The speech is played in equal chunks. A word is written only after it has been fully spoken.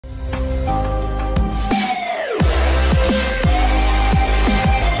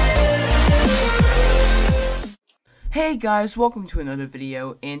Hey guys, welcome to another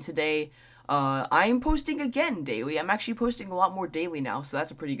video, and today, I am posting again daily. I'm actually posting a lot more daily now, so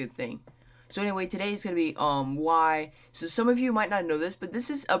that's a pretty good thing. So anyway, today is gonna be, why, so some of you might not know this, but this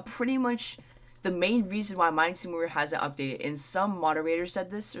is pretty much the main reason why Mining Simulator hasn't updated, and some moderator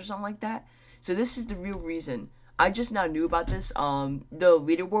said this, or something like that. So this is the real reason. I just now knew about this. The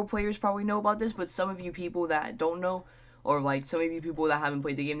leaderboard players probably know about this, but some of you people that don't know, or like some of you people that haven't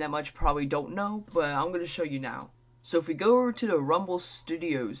played the game that much probably don't know, but I'm gonna show you now. So if we go over to the Rumble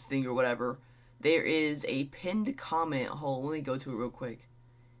Studios thing or whatever, there is a pinned comment. Hold on, let me go to it real quick.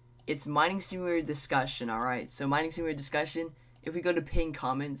 It's Mining Simulator discussion, alright? So Mining Simulator discussion, if we go to pinned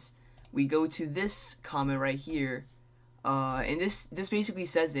comments, we go to this comment right here. And this basically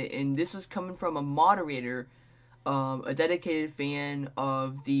says it, and this was coming from a moderator, a dedicated fan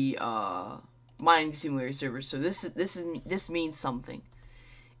of the Mining Simulator server. So this means something.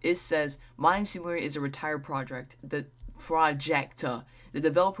 It says, Mining Simulator is a retired project. The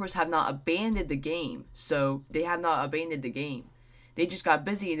developers have not abandoned the game. So, they have not abandoned the game. They just got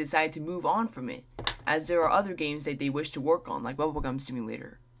busy and decided to move on from it, as there are other games that they wish to work on, like Bubblegum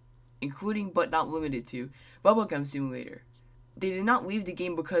Simulator, including but not limited to Bubblegum Simulator. They did not leave the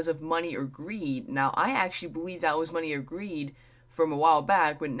game because of money or greed. Now, I actually believe that was money or greed from a while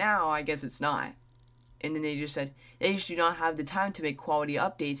back, but now I guess it's not. And then they just said, they just do not have the time to make quality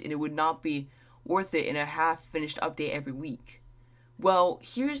updates, and it would not be worth it in a half-finished update every week. Well,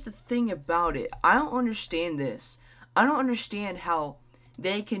 here's the thing about it. I don't understand this. I don't understand how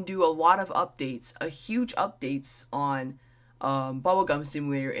they can do a lot of updates, huge updates on Bubblegum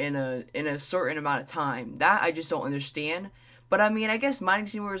Simulator in a certain amount of time. That I just don't understand. But I mean, I guess Mining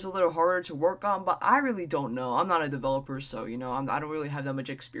Simulator is a little harder to work on, but I really don't know. I'm not a developer, so, you know, I don't really have that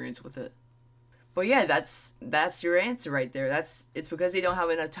much experience with it. But yeah, that's your answer right there. It's because they don't have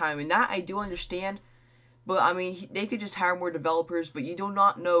enough time, and that I do understand. But I mean, they could just hire more developers, but you do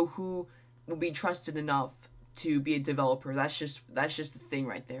not know who will be trusted enough to be a developer. That's just the thing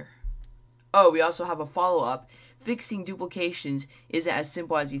right there. Oh, we also have a follow-up. Fixing duplications isn't as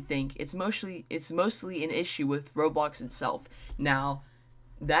simple as you think. It's mostly an issue with ROBLOX itself. Now,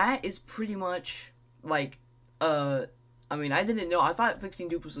 that is pretty much like I mean, I didn't know. I thought fixing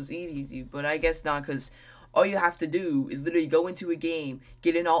duplicates was easy, but I guess not, because all you have to do is literally go into a game,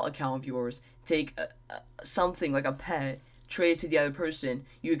 get an alt account of yours, take something like a pet, trade it to the other person,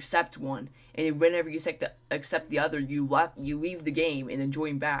 you accept one, and whenever you accept the other, you leave the game and then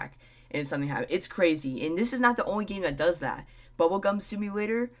join back, and something happens. It's crazy, and this is not the only game that does that. Bubblegum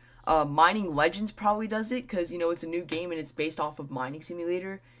Simulator, Mining Legends probably does it, because, you know, it's a new game and it's based off of Mining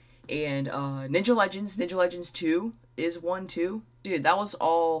Simulator. And Ninja Legends 2 is one too. Dude, that was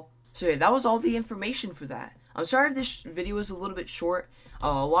all. So yeah, that was all the information for that. I'm sorry if this video is a little bit short.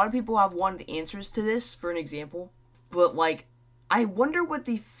 A lot of people have wanted answers to this, for an example. But like, I wonder what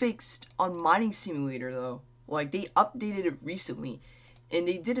they fixed on Mining Simulator though. Like, they updated it recently, and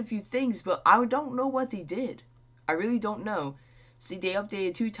they did a few things, but I don't know what they did. I really don't know. See, they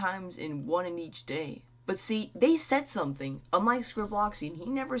updated 2 times and 1 in each day. But see, they said something. Unlike Scribbloxy, he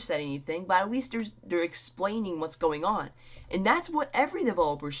never said anything, but at least they're explaining what's going on. And that's what every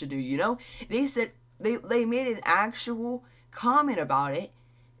developer should do, you know? They said, they made an actual comment about it,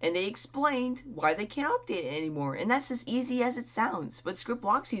 and they explained why they can't update it anymore. And that's as easy as it sounds. But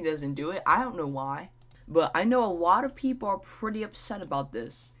Scribbloxy doesn't do it. I don't know why. But I know a lot of people are pretty upset about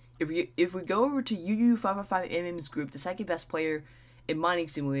this. If we go over to UU555MM's group, the second best player in Mining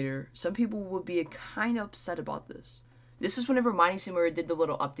Simulator, some people would be kind of upset about this. This is whenever Mining Simulator did the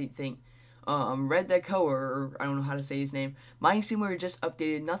little update thing. Red Deco, or I don't know how to say his name. Mining Simulator just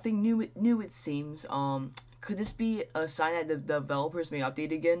updated. Nothing new it seems. Could this be a sign that the developers may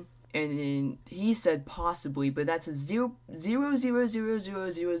update again? And then he said possibly, but that's a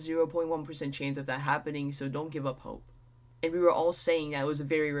 0.1% chance of that happening, so don't give up hope. And we were all saying that it was a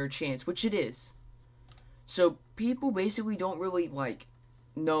very rare chance, which it is. So people basically don't really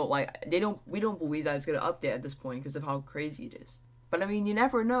know, we don't believe that it's gonna update at this point because of how crazy it is. But I mean, you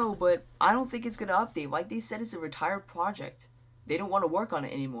never know. But I don't think it's gonna update. Like they said, it's a retired project. They don't want to work on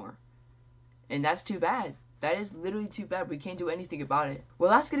it anymore, and that's too bad. That is literally too bad. We can't do anything about it.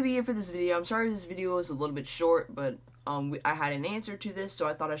 Well, that's gonna be it for this video. I'm sorry this video was a little bit short, but I had an answer to this, so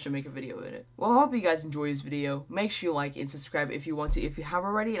I thought I should make a video with it. Well, I hope you guys enjoyed this video. Make sure you like and subscribe if you want to, if you have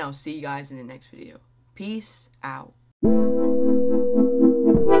already, and I'll see you guys in the next video. Peace out.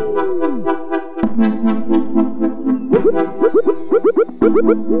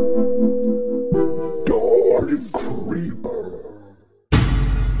 Darling creeper.